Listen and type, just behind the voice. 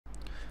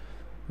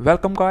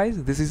Welcome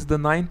guys, this is the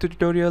 9th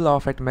tutorial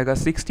of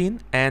Atmega16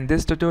 and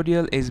this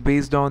tutorial is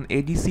based on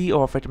ADC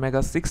of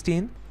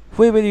Atmega16.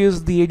 We will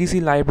use the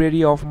ADC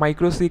library of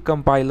MikroC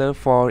compiler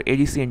for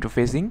ADC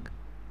interfacing.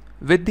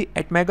 With the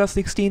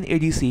Atmega16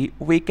 ADC,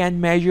 we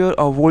can measure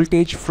a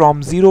voltage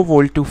from 0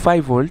 volt to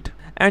 5 volt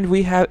and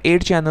we have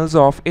 8 channels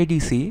of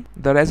ADC.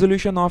 The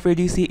resolution of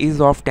ADC is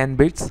of 10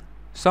 bits.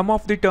 Some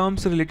of the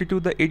terms related to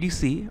the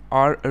ADC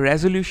are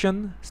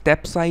resolution,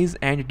 step size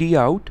and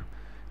D-out.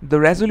 The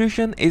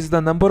resolution is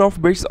the number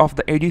of bits of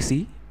the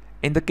ADC.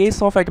 In the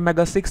case of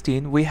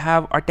Atmega16, we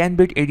have a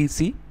 10-bit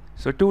ADC.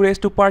 So 2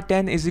 raised to power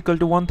 10 is equal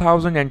to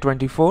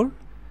 1024.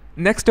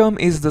 Next term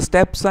is the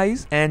step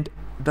size, and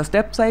the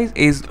step size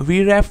is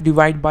Vref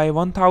divided by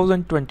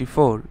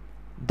 1024.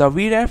 The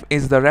Vref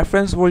is the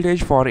reference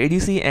voltage for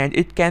ADC and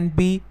it can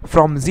be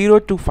from 0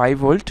 to 5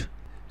 volt.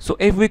 So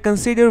if we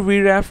consider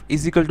Vref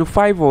is equal to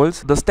 5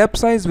 volts, the step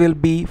size will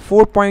be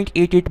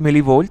 4.88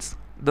 millivolts.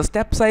 The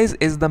step size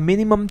is the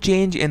minimum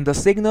change in the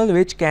signal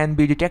which can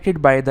be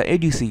detected by the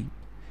ADC.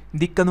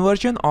 The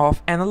conversion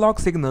of analog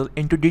signal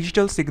into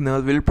digital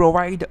signal will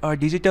provide a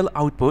digital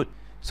output.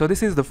 So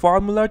this is the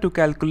formula to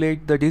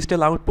calculate the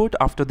digital output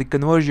after the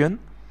conversion.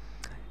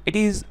 It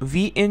is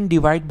Vin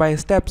divided by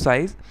step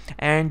size,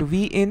 and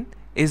Vin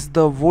is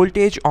the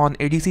voltage on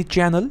ADC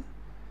channel.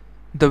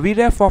 The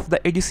Vref of the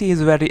ADC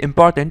is very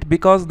important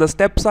because the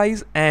step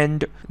size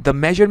and the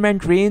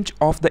measurement range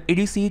of the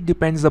ADC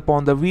depends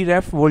upon the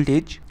Vref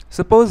voltage.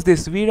 Suppose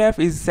this Vref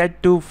is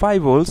set to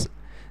 5 volts.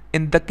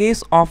 In the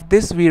case of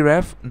this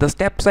Vref, the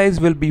step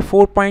size will be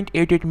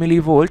 4.88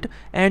 millivolt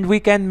and we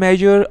can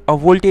measure a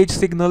voltage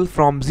signal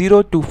from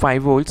 0 to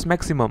 5 volts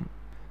maximum.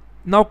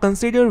 Now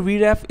consider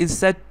Vref is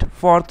set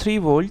for 3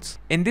 volts.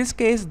 In this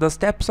case, the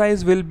step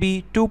size will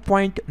be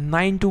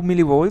 2.92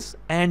 millivolts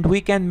and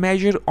we can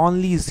measure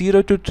only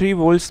 0 to 3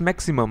 volts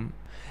maximum.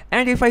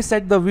 And if I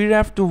set the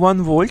Vref to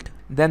 1 volt,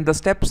 then the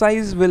step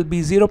size will be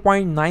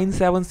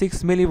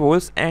 0.976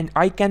 millivolts and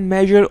I can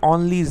measure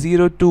only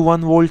 0 to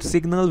 1 volt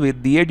signal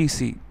with the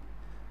ADC.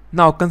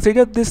 Now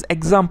consider this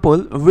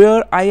example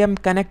where I am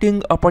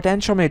connecting a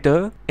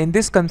potentiometer in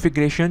this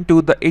configuration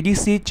to the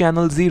ADC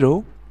channel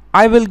 0.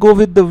 I will go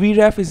with the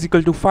Vref is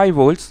equal to 5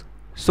 volts.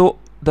 So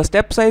the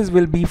step size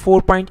will be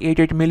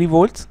 4.88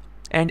 millivolts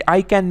and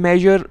I can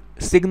measure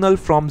signal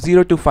from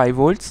 0 to 5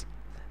 volts.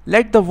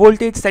 Let the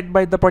voltage set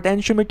by the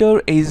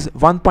potentiometer is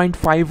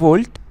 1.5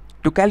 volt.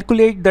 To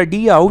calculate the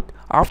D-out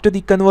after the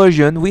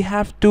conversion, we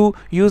have to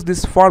use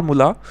this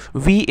formula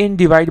Vin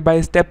divided by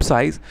step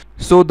size.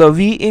 So the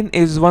Vin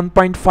is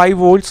 1.5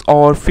 volts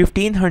or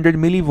 1500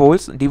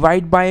 millivolts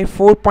divided by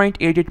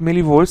 4.88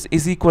 millivolts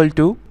is equal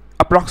to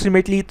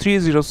approximately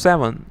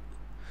 307.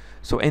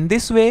 So in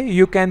this way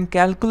you can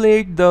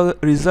calculate the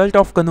result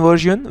of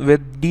conversion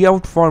with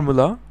D-out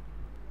formula.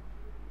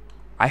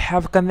 I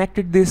have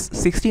connected this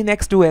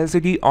 16x2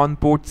 LCD on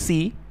port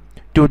C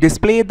to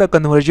display the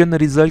conversion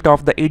result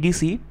of the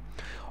ADC.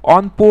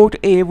 On port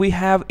A we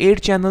have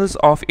 8 channels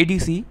of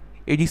ADC,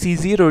 ADC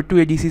 0 to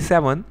ADC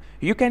 7.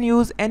 You can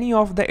use any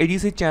of the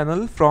ADC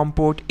channel from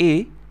port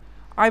A.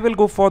 I will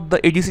go for the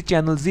ADC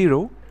channel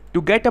 0.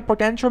 To get a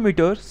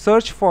potentiometer,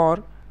 search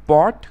for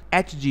port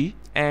HG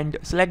and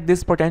select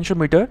this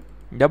potentiometer.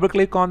 Double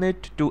click on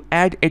it to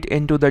add it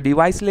into the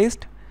device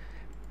list.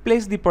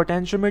 Place the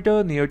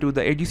potentiometer near to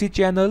the ADC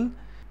channel.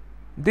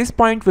 This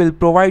point will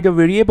provide a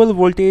variable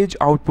voltage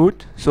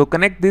output. So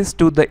connect this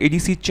to the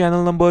ADC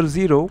channel number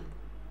 0.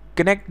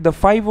 Connect the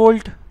 5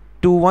 volt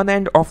to one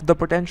end of the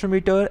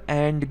potentiometer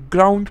and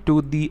ground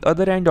to the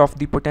other end of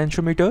the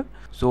potentiometer.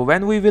 So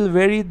when we will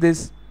vary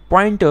this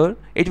pointer,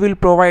 it will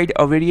provide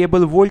a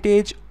variable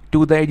voltage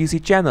to the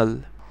ADC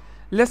channel.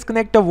 Let's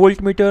connect a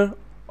voltmeter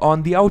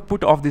on the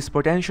output of this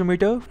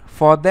potentiometer.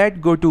 For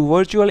that, go to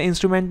virtual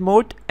instrument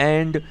mode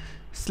and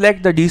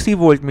select the DC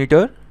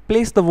voltmeter.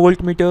 Place the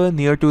voltmeter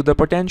near to the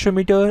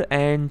potentiometer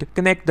and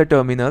connect the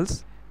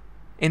terminals.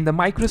 In the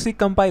MikroC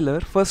compiler,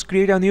 first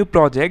create a new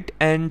project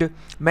and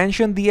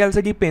mention the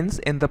LCD pins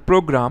in the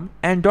program,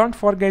 and don't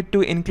forget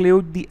to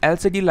include the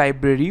LCD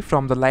library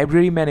from the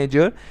library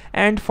manager.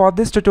 And for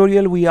this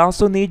tutorial we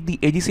also need the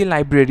ADC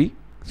library.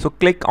 So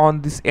click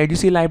on this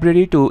ADC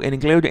library to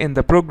include in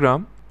the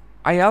program.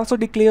 I also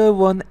declare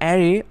one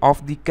array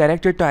of the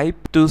character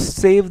type to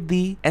save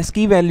the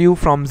ASCII value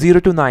from 0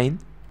 to 9.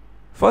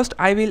 First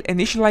I will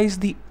initialize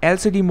the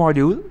LCD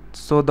module.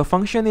 So the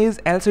function is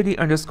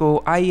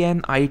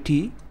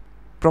LCD_init.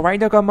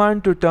 Provide a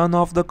command to turn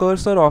off the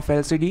cursor of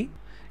LCD.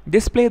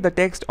 Display the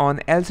text on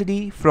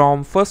LCD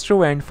from first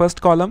row and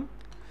first column.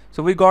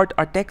 So we got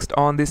a text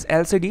on this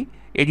LCD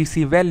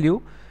ADC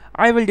value.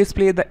 I will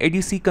display the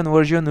ADC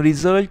conversion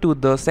result to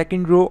the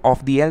second row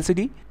of the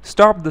LCD.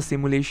 Stop the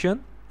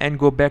simulation and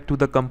go back to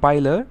the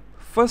compiler.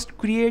 First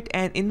create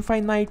an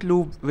infinite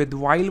loop with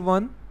while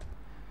 1.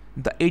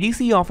 The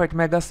ADC of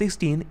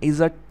Atmega16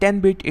 is a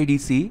 10-bit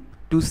ADC.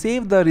 To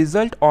save the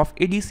result of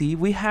ADC,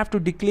 we have to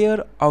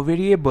declare a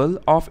variable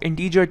of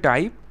integer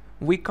type.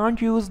 We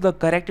can't use the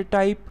character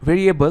type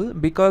variable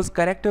because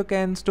character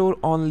can store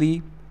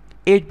only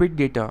 8-bit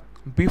data.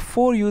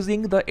 Before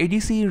using the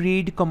ADC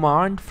read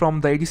command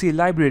from the ADC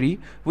library,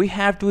 we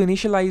have to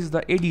initialize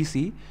the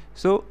ADC.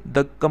 So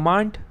the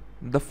command,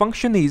 the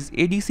function is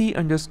ADC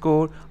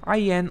underscore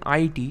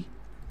init.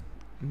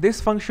 This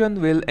function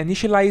will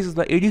initialize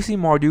the ADC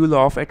module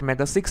of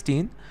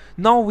Atmega16.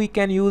 Now we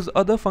can use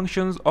other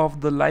functions of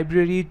the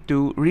library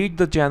to read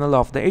the channel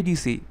of the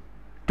ADC.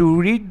 To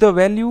read the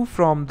value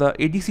from the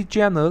ADC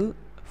channel,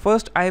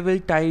 first I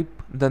will type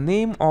the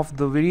name of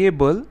the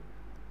variable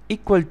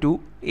equal to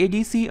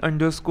ADC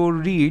underscore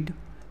read,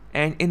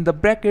 and in the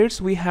brackets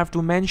we have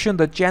to mention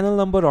the channel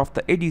number of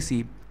the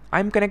ADC.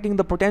 I'm connecting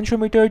the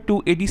potentiometer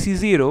to ADC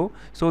 0,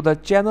 so the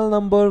channel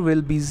number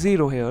will be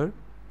 0 here.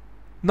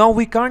 Now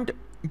we can't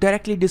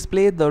directly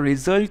display the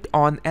result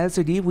on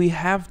LCD, we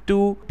have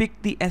to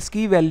pick the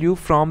ASCII value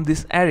from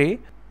this array.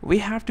 We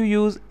have to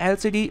use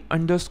LCD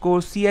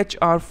underscore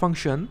chr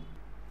function,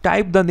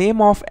 type the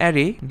name of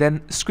array,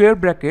 then square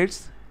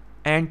brackets,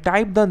 and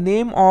type the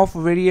name of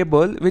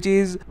variable which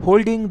is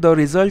holding the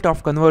result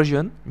of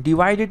conversion,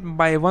 divided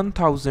by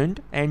 1000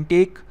 and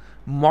take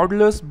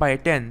modulus by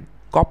 10.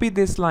 Copy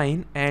this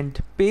line and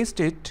paste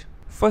it.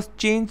 First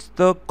change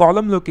the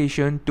column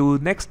location to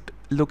next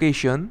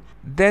location,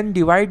 then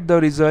divide the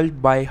result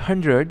by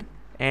 100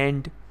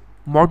 and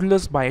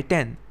modulus by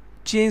 10.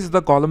 Change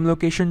the column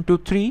location to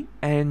 3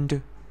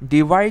 and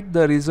divide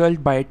the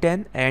result by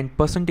 10 and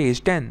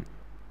 %10.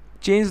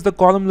 Change the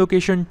column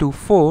location to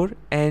 4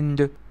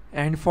 and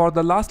for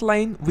the last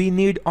line we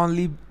need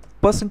only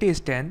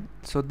 %10.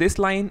 So this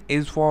line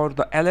is for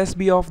the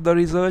LSB of the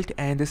result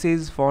and this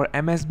is for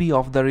MSB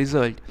of the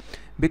result.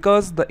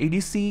 Because the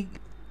ADC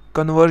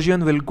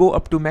conversion will go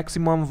up to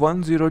maximum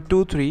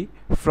 1023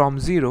 from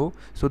 0,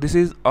 so this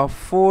is a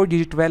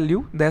 4-digit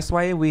value, that's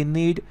why we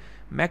need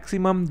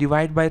maximum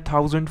divide by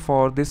 1000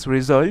 for this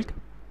result.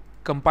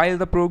 Compile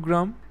the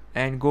program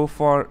and go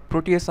for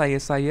Proteus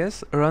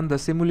ISIS, run the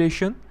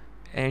simulation,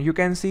 and you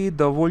can see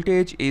the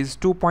voltage is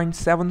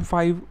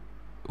 2.75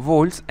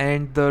 volts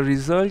and the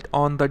result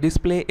on the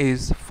display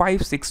is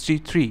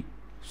 563.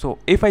 So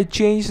if I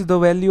change the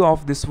value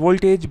of this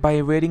voltage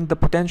by varying the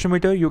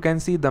potentiometer, you can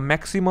see the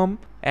maximum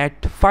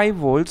at 5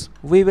 volts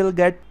we will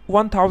get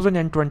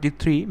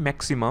 1023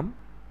 maximum.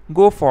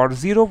 Go for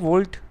 0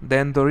 volt,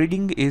 then the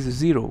reading is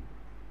 0.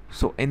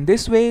 So in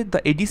this way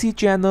the ADC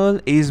channel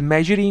is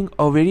measuring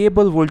a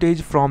variable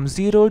voltage from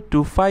 0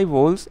 to 5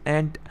 volts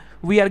and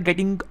we are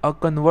getting a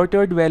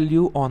converted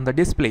value on the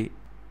display.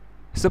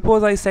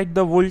 Suppose I set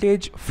the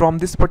voltage from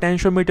this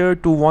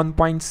potentiometer to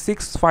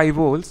 1.65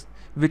 volts,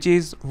 which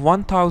is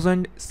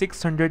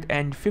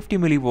 1650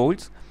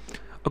 millivolts.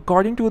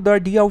 According to the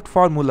Dout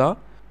formula,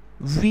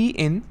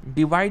 Vin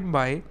divided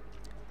by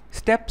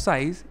step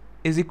size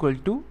is equal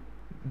to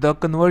the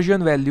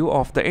conversion value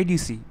of the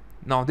ADC.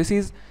 Now this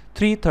is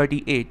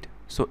 338,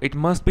 so it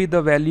must be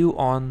the value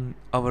on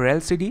our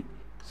LCD.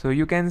 So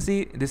you can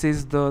see this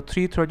is the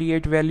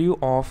 338 value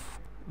of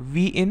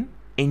Vin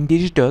in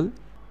digital.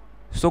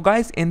 So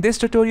guys, in this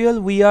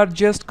tutorial we are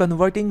just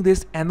converting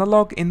this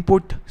analog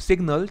input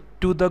signal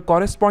to the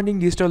corresponding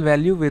digital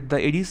value with the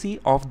ADC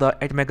of the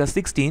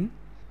Atmega16.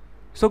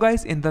 So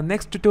guys, in the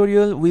next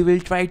tutorial we will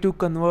try to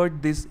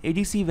convert this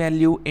ADC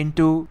value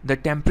into the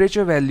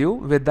temperature value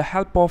with the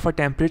help of a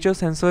temperature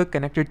sensor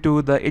connected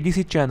to the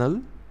ADC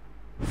channel.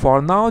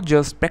 For now,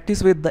 just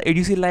practice with the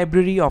ADC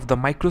library of the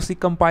MikroC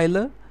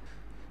compiler.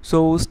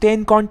 So stay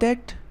in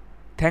contact.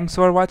 Thanks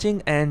for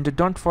watching and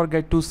don't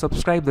forget to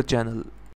subscribe the channel.